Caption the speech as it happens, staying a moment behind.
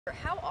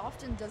How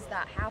often does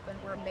that happen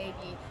where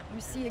maybe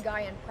you see a guy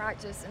in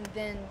practice and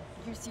then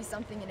you see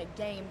something in a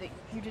game that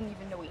you didn't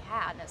even know he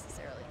had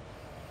necessarily?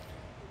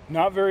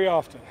 Not very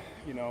often.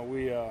 You know,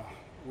 we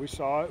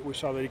saw it. We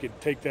saw that he could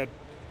take that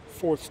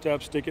fourth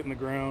step, stick it in the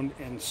ground,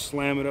 and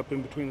slam it up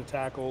in between the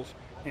tackles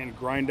and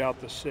grind out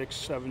the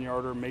 6-7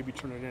 yarder, maybe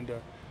turn it into,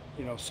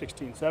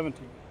 16,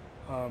 17.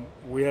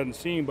 We hadn't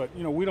seen, but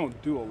we don't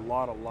do a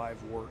lot of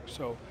live work,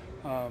 so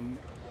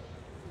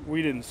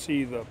we didn't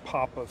see the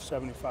pop of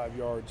 75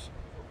 yards,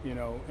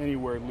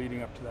 anywhere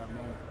leading up to that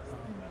moment.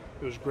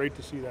 It was great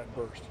to see that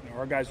burst.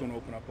 Our guys don't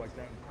open up like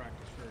that in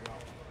practice very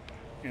often.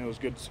 And it was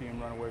good to see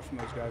him run away from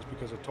those guys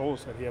because it told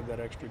us that he had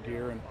that extra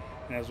gear. And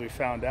as we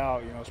found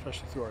out,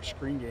 especially through our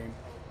screen game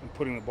and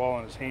putting the ball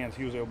in his hands,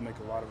 he was able to make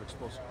a lot of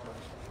explosive plays.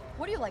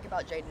 What do you like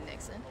about Jaden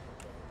Nixon?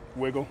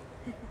 Wiggle.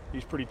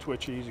 He's pretty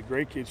twitchy. He's a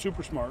great kid,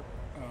 super smart,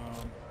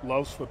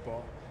 loves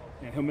football,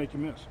 and he'll make you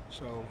miss.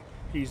 So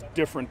he's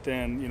different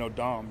than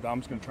Dom.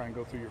 Dom's going to try and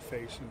go through your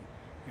face,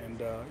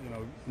 and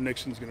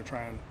Nixon's going to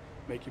try and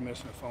make you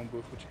miss in a phone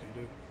booth, which you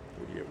can do.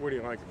 What do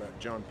you like about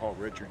John Paul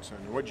Richardson?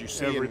 What'd you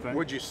see? Everything.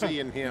 What'd you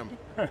see in him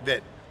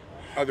that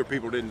other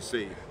people didn't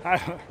see?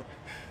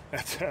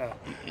 That's a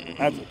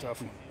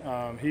tough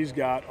one. He's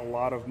got a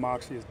lot of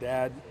moxie. His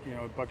dad,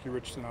 Bucky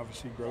Richardson,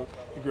 obviously he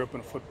grew up in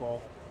a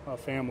football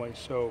family,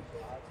 so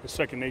it's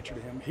second nature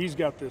to him. He's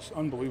got this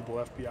unbelievable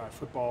FBI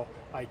football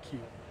IQ,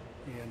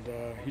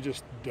 and he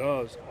just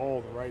does all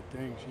the right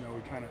things.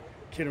 We kind of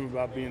kid him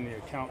about being the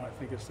accountant. I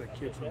think it's that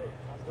kid from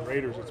the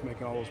Raiders that's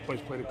making all those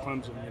plays, played at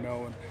Clemson,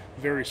 and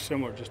very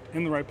similar, just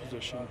in the right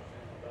position,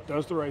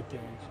 does the right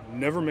things,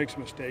 never makes a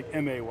mistake,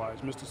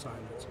 MA-wise, missed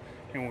assignments.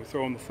 And when we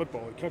throw him the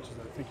football, he catches it.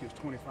 I think he was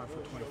 25 for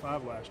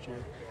 25 last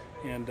year,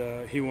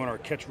 and he won our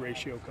catch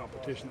ratio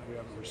competition that we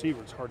have a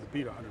receiver. It's hard to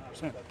beat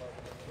 100%.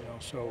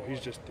 So he's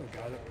just a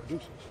guy that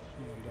produces,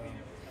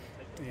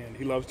 and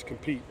he loves to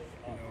compete,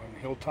 and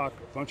he'll talk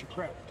a bunch of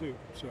crap too.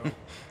 So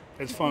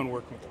it's fun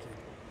working with the kid.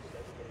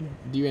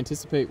 Do you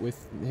anticipate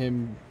with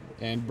him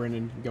and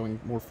Brendan going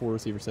more 4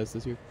 receiver sets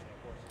this year?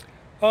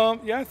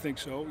 Yeah, I think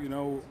so.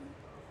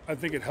 I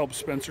think it helps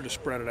Spencer to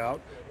spread it out,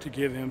 to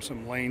give him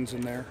some lanes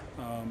in there.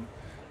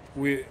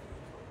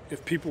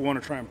 If people want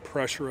to try and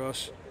pressure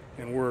us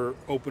and we're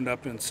opened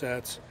up in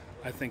sets,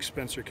 I think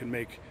Spencer can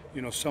make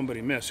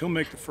somebody miss. He'll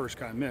make the first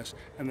guy miss,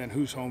 and then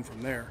who's home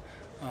from there.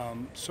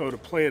 So to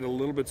play it a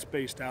little bit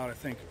spaced out, I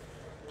think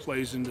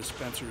plays into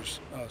Spencer's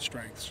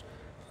strengths.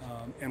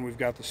 And we've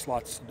got the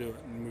slots to do it,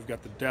 and we've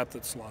got the depth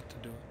at slot to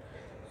do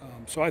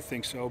it. So I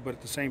think so, but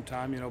at the same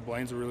time,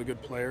 Blaine's a really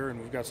good player, and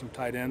we've got some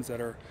tight ends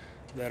that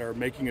are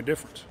making a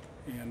difference.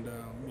 And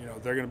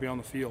they're going to be on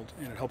the field,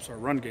 and it helps our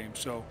run game.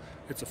 So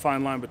it's a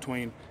fine line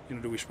between,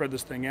 do we spread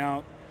this thing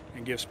out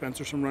and give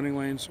Spencer some running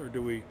lanes, or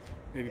do we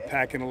maybe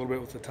pack in a little bit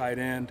with the tight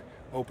end,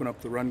 open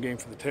up the run game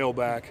for the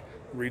tailback,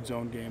 read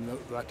zone game,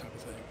 that type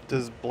of thing.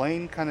 Does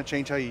Blaine kind of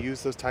change how you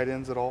use those tight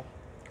ends at all?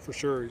 For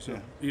sure.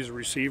 He's a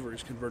receiver.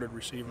 He's a converted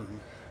receiver.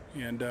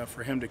 Mm-hmm. And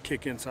for him to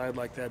kick inside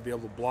like that, be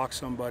able to block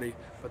somebody,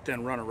 but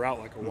then run a route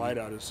like a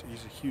wideout,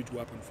 he's a huge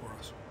weapon for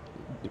us.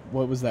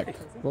 What was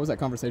that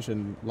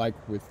conversation like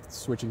with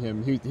switching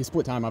him? He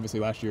split time obviously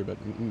last year, but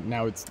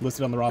now it's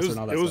listed on the roster and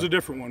all that stuff. It was a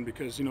different one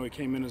because he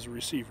came in as a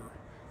receiver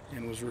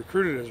and was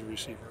recruited as a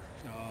receiver,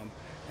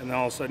 and then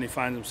all of a sudden he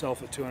finds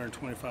himself at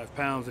 225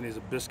 pounds and he's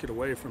a biscuit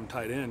away from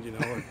tight end,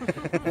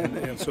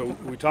 and so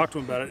we talked to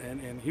him about it,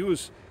 and he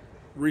was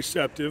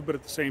receptive, but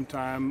at the same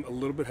time a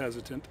little bit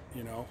hesitant,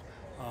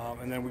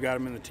 and then we got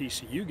him in the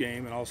TCU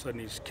game, and all of a sudden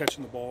he's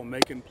catching the ball,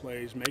 making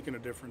plays, making a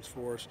difference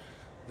for us.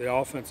 The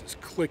offense is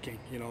clicking,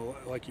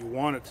 like you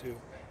want it to,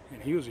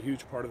 and he was a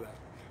huge part of that.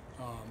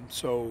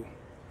 So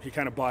he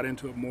kind of bought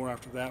into it more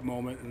after that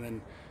moment, and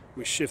then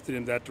we shifted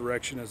in that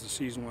direction as the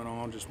season went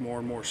on, just more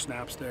and more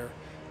snaps there,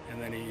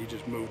 and then he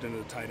just moved into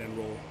the tight end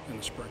role in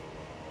the spring.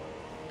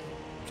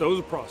 So it was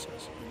a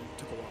process, and it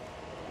took a while.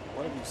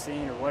 What have you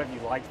seen or what have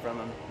you liked from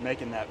him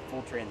making that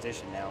full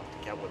transition now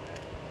to Cowboy back?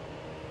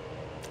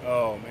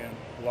 Oh man,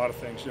 a lot of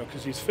things,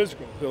 because he's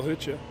physical. He'll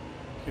hit you,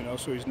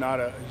 so he's not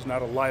a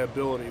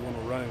liability when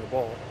we're running the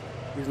ball.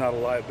 He's not a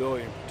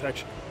liability in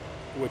protection,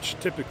 which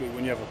typically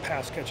when you have a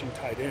pass-catching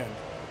tight end,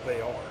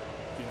 they are.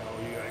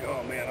 You're like,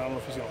 oh man, I don't know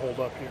if he's going to hold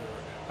up here.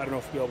 I don't know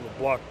if he'll be able to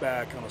block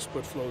back on a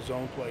split flow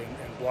zone play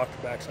and block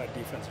the backside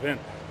defensive end.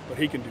 But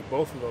he can do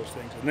both of those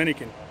things, and then he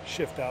can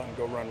shift out and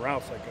go run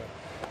routes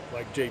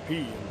like JP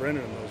and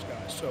Brennan and those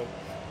guys. So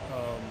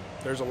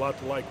there's a lot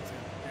to like with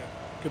him. Yeah,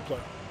 good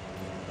player.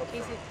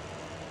 Kasey.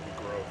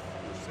 The growth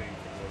you're seeing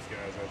from those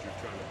guys as you're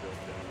trying to build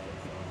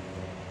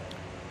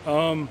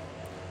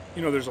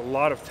down. There's a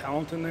lot of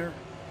talent in there.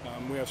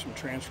 We have some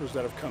transfers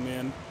that have come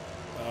in.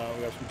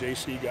 We have some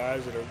JC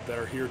guys that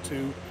are here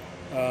too,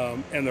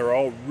 and they're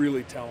all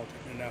really talented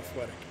and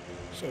athletic.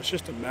 So it's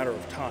just a matter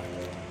of time.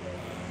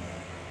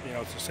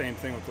 It's the same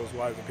thing with those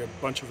wideouts. We got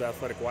a bunch of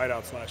athletic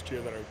wideouts last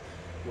year that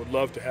would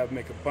love to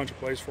make a bunch of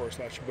plays for us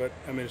last year, but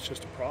it's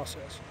just a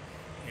process.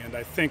 And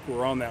I think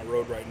we're on that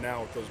road right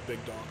now with those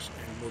big dogs,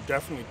 and we're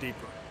definitely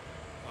deeper.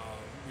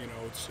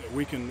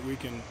 We can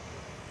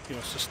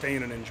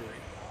sustain an injury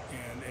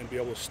and be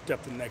able to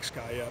step the next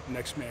guy up,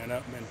 next man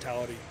up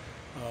mentality,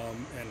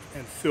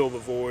 and fill the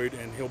void,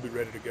 and he'll be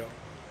ready to go.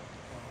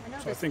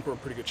 So I think we're in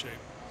pretty good shape.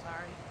 Sorry.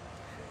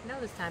 I know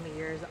this time of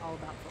year is all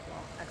about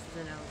football, X's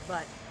and O's,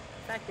 but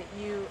the fact that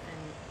you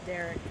and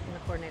Derek in the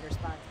coordinator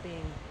spots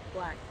being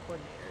black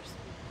coordinators,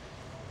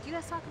 do you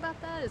guys talk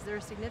about that? Is there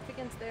a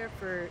significance there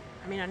for,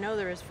 I mean, I know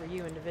there is for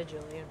you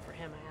individually, and for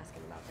him, I ask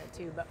him about that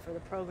too, but for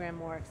the program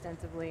more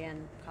extensively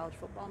and college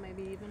football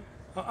maybe even?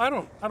 I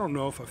don't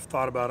know if I've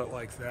thought about it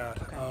like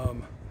that. Okay.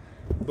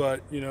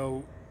 But,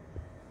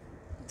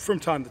 from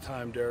time to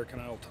time, Derek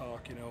and I will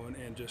talk,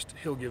 and just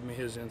he'll give me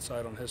his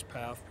insight on his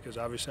path, because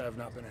obviously I've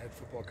not been a head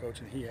football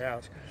coach and he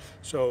has.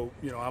 So,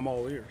 I'm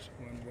all ears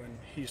when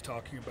he's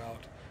talking about,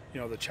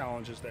 the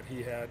challenges that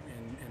he had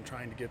in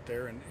trying to get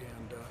there. And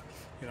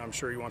I'm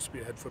sure he wants to be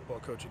a head football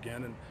coach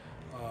again. And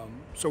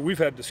so we've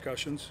had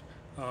discussions,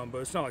 but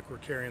it's not like we're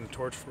carrying the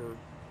torch for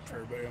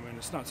everybody. I mean,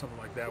 it's not something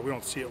like that. We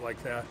don't see it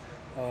like that.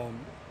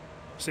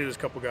 See, there's a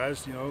couple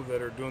guys,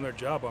 that are doing their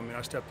job. I mean,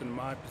 I stepped into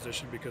my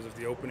position because of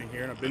the opening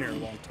here, and I've been here a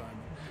long time.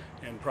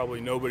 And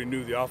probably nobody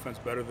knew the offense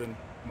better than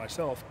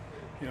myself,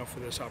 for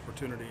this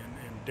opportunity.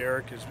 And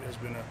Derek has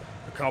been an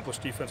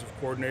accomplished defensive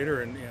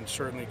coordinator, and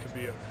certainly could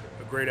be a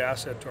great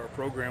asset to our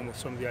program with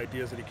some of the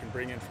ideas that he can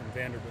bring in from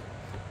Vanderbilt.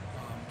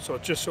 So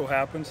it just so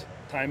happens,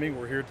 timing,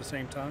 we're here at the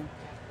same time,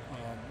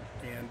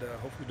 and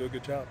hopefully do a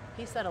good job.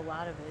 He said a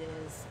lot of it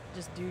is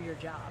just do your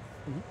job,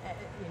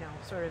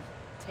 sort of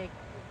take,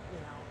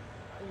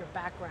 your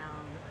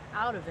background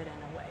out of it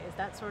in a way. Is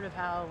that sort of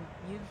how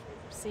you've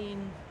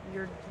seen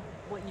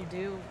what you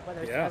do,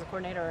 whether it's as a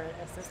coordinator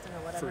or assistant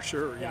or whatever? For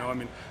sure. Yeah. I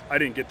mean, I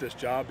didn't get this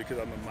job because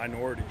I'm a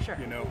minority. Sure.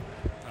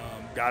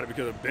 Got it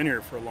because I've been here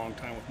for a long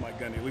time with Mike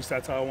Gundy. At least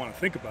that's how I want to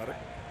think about it.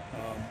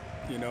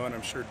 And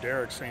I'm sure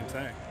Derek, same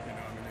thing.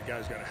 The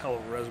guy's got a hell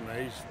of a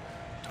resume. He's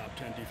top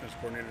 10 defense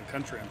coordinator in the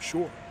country, I'm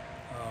sure.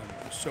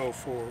 So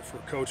for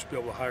Coach to be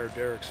able to hire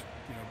Derek's,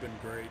 been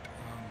great.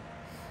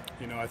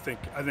 I think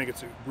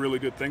it's a really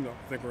good thing, though.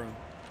 I think we're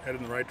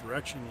headed in the right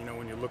direction.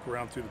 When you look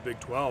around through the Big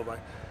 12,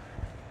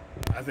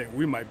 I think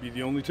we might be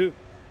the only two,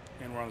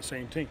 and we're on the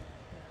same team.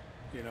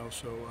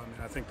 So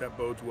I think that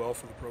bodes well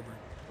for the program.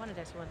 I wanted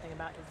to ask you one thing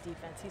about his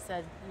defense. He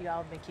said you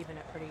all have been keeping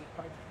it pretty,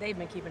 or they've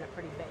been keeping it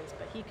pretty base,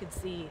 but he could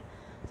see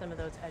some of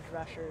those edge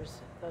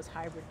rushers, those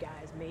hybrid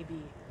guys,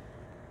 maybe,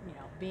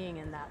 being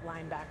in that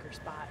linebacker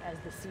spot as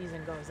the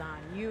season goes on.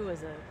 You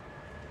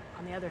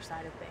on the other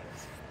side of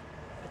things,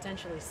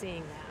 potentially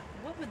seeing that.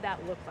 What would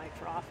that look like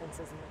for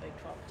offenses in the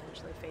Big 12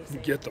 potentially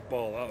facing? Get the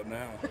ball out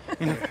now.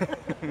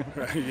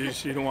 Right?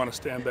 You don't want to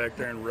stand back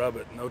there and rub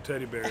it. No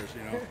teddy bears,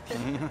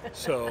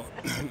 So,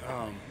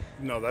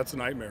 no, that's a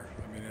nightmare.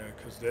 I mean,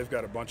 because they've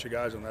got a bunch of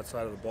guys on that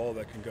side of the ball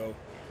that can go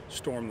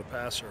storm the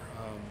passer.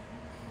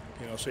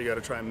 So you got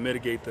to try and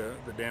mitigate the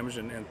damage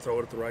and throw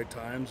it at the right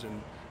times and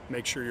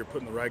make sure you're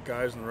putting the right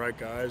guys in the right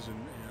guys. And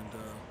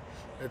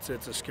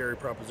it's a scary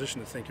proposition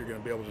to think you're going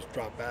to be able to just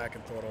drop back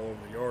and throw it all over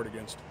the yard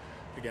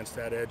against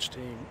that edge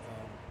team,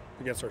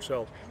 against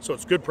ourselves. So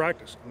it's good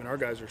practice. I mean, our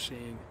guys are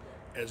seeing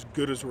as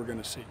good as we're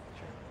going to see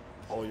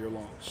all year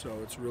long. So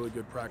it's really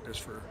good practice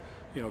for,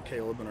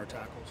 Caleb and our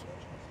tackles.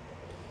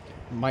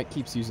 Mike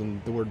keeps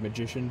using the word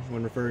magician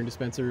when referring to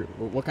Spencer.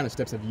 What kind of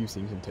steps have you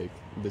seen him take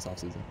this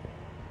offseason?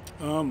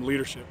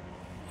 Leadership,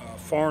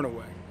 far and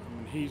away. I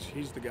mean,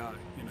 he's the guy,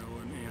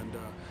 and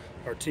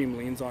our team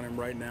leans on him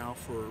right now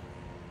for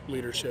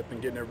leadership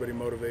and getting everybody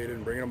motivated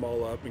and bringing them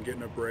all up and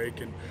getting a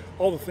break and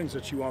all the things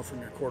that you want from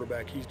your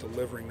quarterback. He's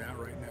delivering that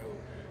right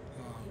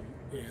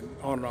now, and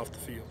on and off the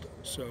field.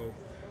 So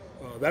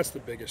that's the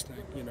biggest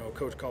thing.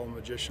 Coach call him a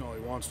magician all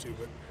he wants to,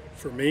 but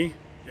for me,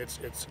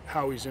 it's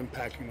how he's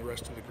impacting the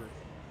rest of the group.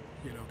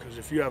 Because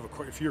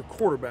if your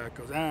quarterback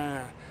goes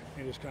and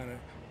just kind of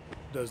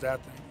does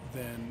that thing,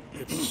 then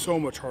it's so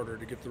much harder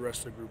to get the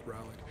rest of the group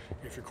rallied.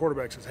 If your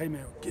quarterback says, "Hey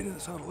man, get in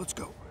this huddle, let's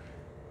go,"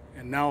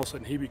 and now all of a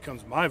sudden he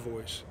becomes my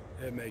voice,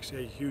 it makes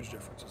a huge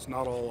difference. It's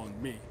not all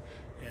on me,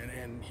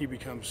 and he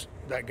becomes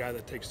that guy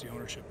that takes the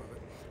ownership of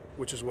it,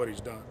 which is what he's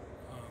done.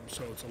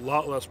 So it's a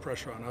lot less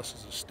pressure on us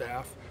as a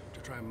staff to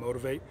try and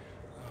motivate,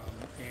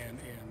 and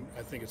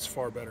I think it's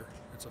far better.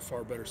 It's a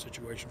far better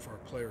situation for our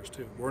players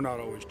too. We're not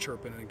always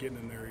chirping and getting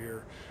in their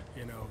ear.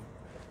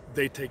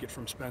 They take it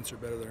from Spencer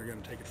better than they're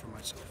going to take it from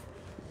myself.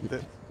 Go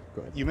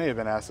ahead. You may have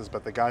been asked this,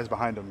 but the guys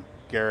behind him,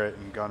 Garrett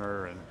and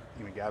Gunner and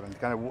even Gavin,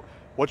 kind of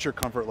what's your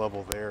comfort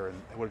level there,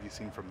 and what have you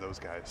seen from those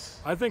guys?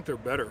 I think they're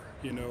better.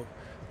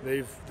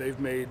 They've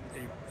made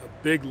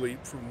a big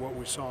leap from what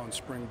we saw in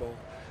spring ball.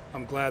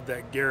 I'm glad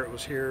that Garrett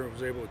was here and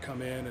was able to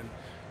come in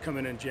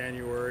in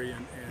January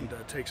and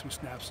take some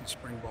snaps in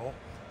spring ball,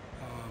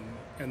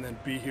 and then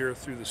be here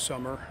through the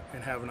summer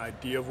and have an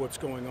idea of what's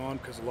going on,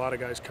 because a lot of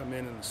guys come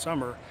in the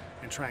summer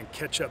and try and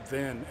catch up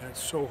then, and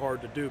it's so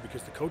hard to do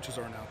because the coaches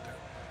aren't out there.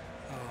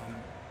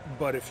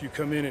 But if you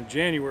come in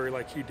January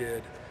like he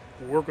did,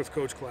 work with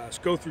Coach Class,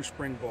 go through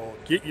spring ball,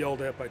 get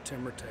yelled at by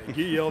Tim Rattay,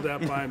 get yelled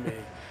at by me.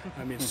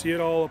 I mean, see it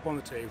all up on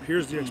the tape.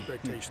 Here's the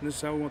expectation. This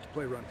is how we want the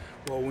play run.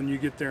 Well, when you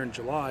get there in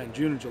July, in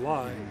June and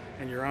July,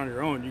 and you're on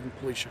your own, you can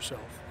police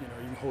yourself. You know,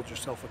 you can hold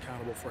yourself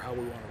accountable for how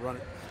we want to run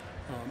it.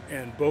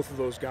 And both of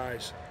those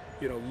guys,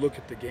 you know, look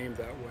at the game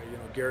that way. You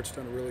know, Garrett's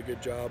done a really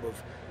good job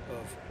of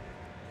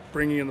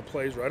bringing in the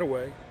plays right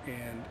away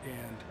and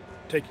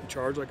taking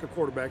charge like a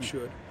quarterback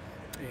should.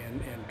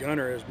 And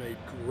Gunner has made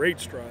great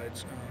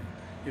strides,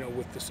 you know,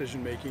 with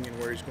decision making and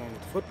where he's going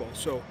with the football.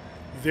 So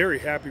very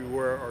happy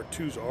where our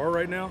twos are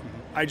right now.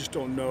 I just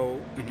don't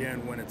know,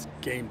 again, when it's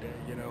game day.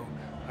 You know,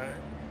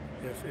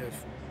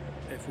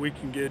 if we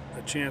can get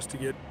a chance to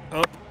get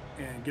up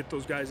and get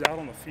those guys out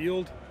on the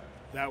field,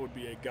 that would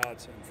be a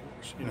godsend for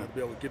us. You know, to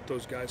be able to get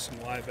those guys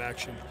some live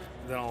action,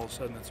 and then all of a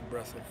sudden that's a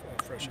breath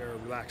of fresh air,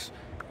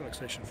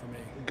 relaxation for me.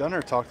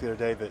 Gunner talked the other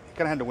day that he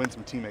kind of had to win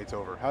some teammates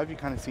over. How have you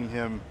kind of seen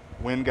him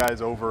win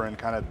guys over and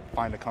kind of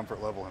find a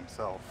comfort level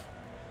himself?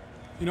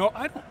 You know,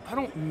 I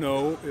don't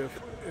know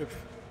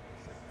if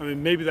I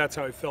mean, maybe that's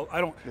how he felt.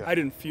 I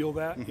didn't feel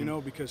that, you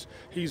know, because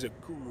he's a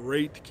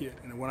great kid.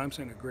 And when I'm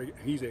saying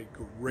he's a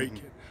great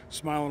kid.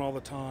 Smiling all the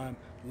time,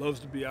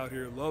 loves to be out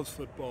here, loves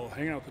football,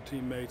 hanging out with the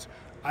teammates.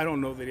 I don't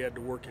know that he had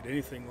to work at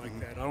anything like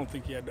that. I don't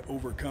think he had to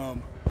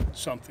overcome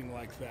something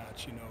like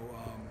that, you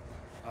know,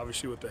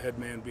 obviously with the head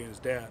man being his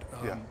dad.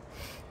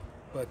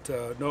 But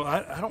no,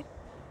 I don't.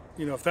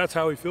 You know, if that's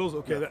how he feels,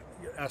 okay,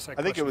 ask that question.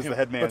 I think it was the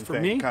head man thing. But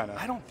for me, kind of.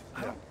 I don't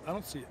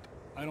see it.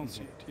 I don't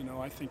see it. You know,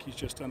 I think he's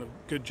just done a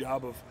good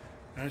job of,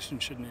 and I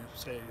shouldn't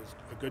say it's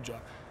a good job.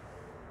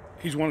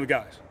 He's one of the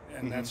guys,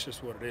 and that's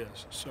just what it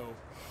is. So,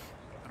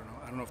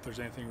 I don't know if there's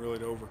anything really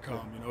to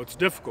overcome. You know, it's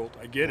difficult.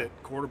 I get it.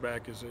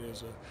 Quarterback is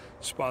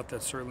a spot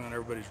that's certainly on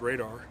everybody's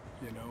radar.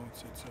 You know,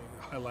 it's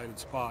a highlighted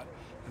spot,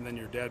 and then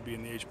your dad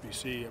being the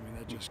HBC. I mean,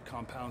 that just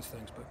compounds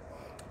things.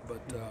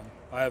 But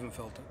I haven't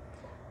felt it.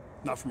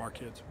 Not from our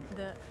kids.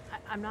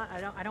 I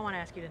don't want to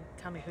ask you to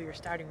tell me who your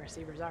starting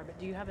receivers are, but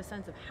do you have a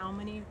sense of how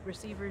many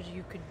receivers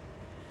you could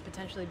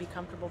potentially be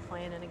comfortable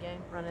playing in a game,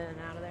 running in and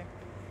out of there?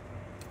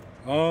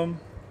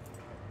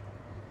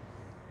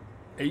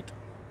 8.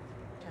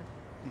 Okay.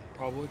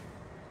 Probably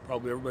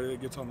everybody that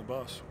gets on the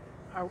bus.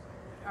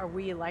 Are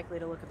we likely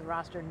to look at the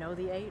roster and know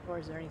the 8, or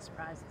is there any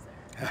surprises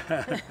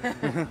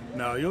there?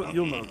 No,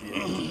 you'll know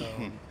the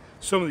 8.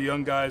 Some of the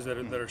young guys that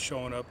are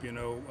showing up, you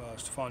know,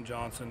 Stephon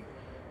Johnson.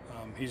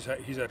 He's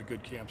had a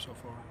good camp so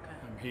far.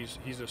 Okay.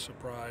 He's a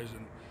surprise,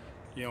 and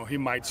you know he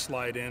might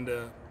slide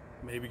into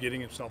maybe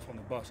getting himself on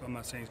the bus. I'm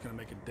not saying he's going to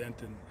make a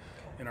dent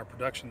in our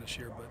production this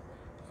year, but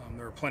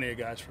there are plenty of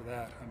guys for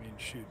that. I mean,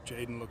 shoot,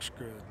 Jaden looks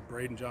good,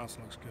 Braden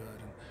Johnson looks good,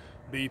 and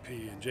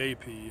BP and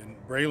JP and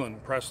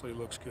Braylon Presley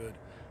looks good.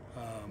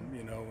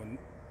 You know, and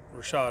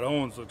Rashad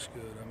Owens looks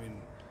good. I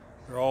mean,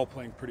 they're all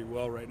playing pretty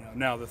well right now.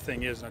 Now the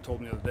thing is, and I told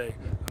him the other day,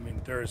 I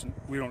mean,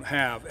 we don't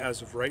have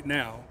as of right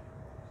now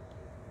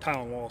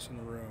Tylen Wallace in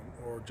the room,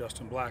 or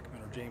Justin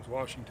Blackman, or James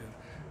Washington,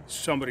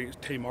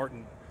 Tay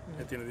Martin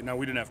at the end of the day. Now,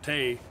 we didn't have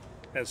Tay,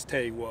 as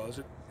Tay was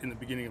in the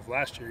beginning of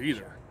last year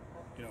either.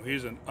 You know,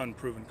 he's an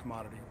unproven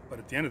commodity. But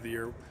at the end of the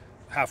year,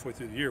 halfway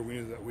through the year, we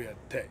knew that we had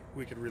Tay.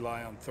 We could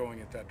rely on throwing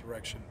it that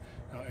direction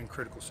in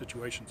critical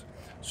situations.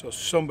 So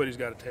somebody's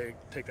got to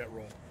take that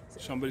role.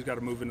 Somebody's got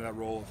to move into that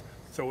role of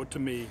throw it to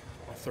me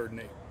on 3rd and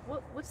 8.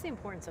 What's the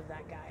importance of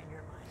that guy in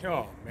your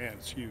mind? Oh, man,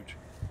 it's huge.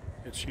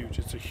 It's huge.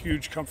 It's a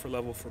huge comfort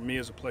level for me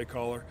as a play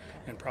caller,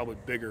 and probably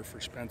bigger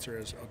for Spencer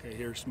as, okay,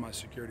 here's my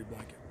security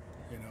blanket.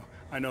 You know,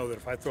 I know that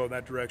if I throw in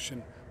that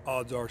direction,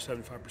 odds are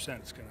 75%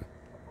 it's going to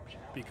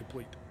be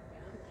complete.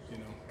 You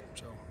know,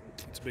 so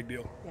it's a big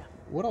deal. Yeah.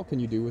 What all can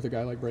you do with a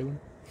guy like Braylon?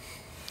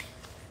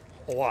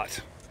 A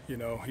lot. You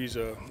know, he's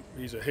a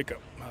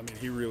hiccup. I mean,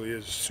 he really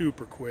is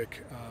super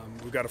quick.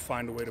 We've got to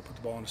find a way to put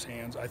the ball in his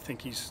hands. I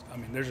think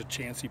there's a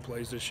chance he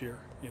plays this year,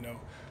 you know.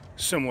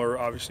 Similar,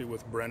 obviously,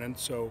 with Brennan.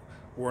 So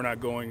we're not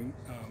going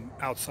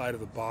outside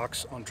of the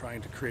box on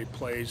trying to create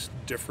plays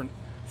different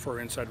for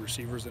inside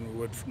receivers than we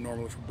would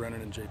normally for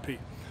Brennan and JP.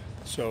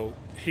 So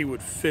he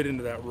would fit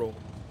into that role.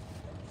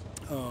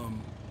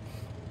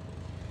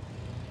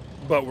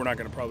 But we're not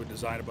going to probably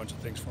design a bunch of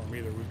things for him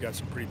either. We've got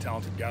some pretty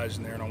talented guys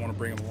in there, and I want to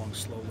bring him along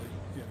slowly.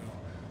 You know,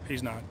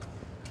 he's not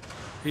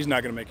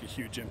going to make a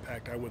huge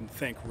impact, I wouldn't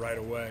think, right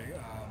away,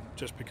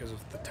 just because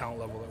of the talent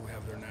level that we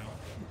have there now.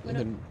 And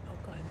then,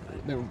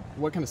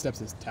 what kind of steps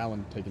has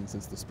Talon taken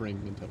since the spring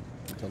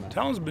until now?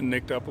 Talon's been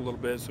nicked up a little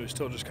bit, so he's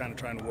still just kind of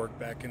trying to work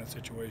back in a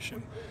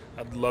situation.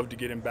 I'd love to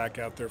get him back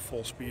out there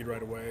full speed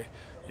right away.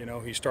 You know,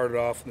 he started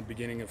off in the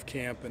beginning of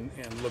camp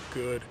and looked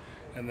good,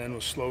 and then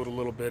was slowed a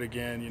little bit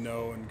again, you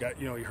know, and got,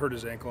 you know, he hurt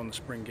his ankle in the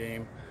spring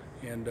game,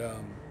 and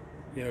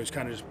you know, he's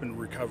kind of just been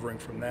recovering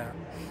from that.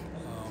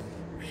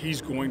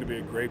 He's going to be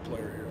a great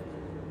player here,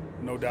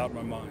 no doubt in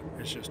my mind.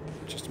 It's just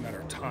a matter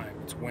of time.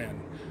 It's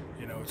when.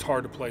 You know, it's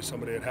hard to play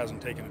somebody that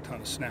hasn't taken a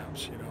ton of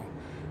snaps, you know,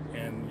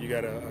 and you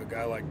got a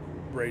guy like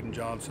Braden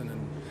Johnson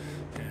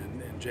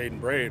and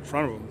Jaden Bray in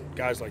front of him,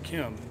 guys like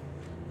him,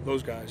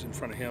 those guys in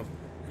front of him.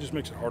 It just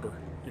makes it harder,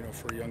 you know,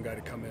 for a young guy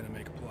to come in and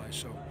make a play.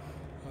 So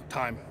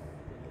time,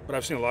 but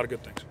I've seen a lot of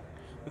good things.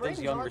 With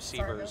those young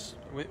receivers,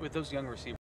 with those young receivers.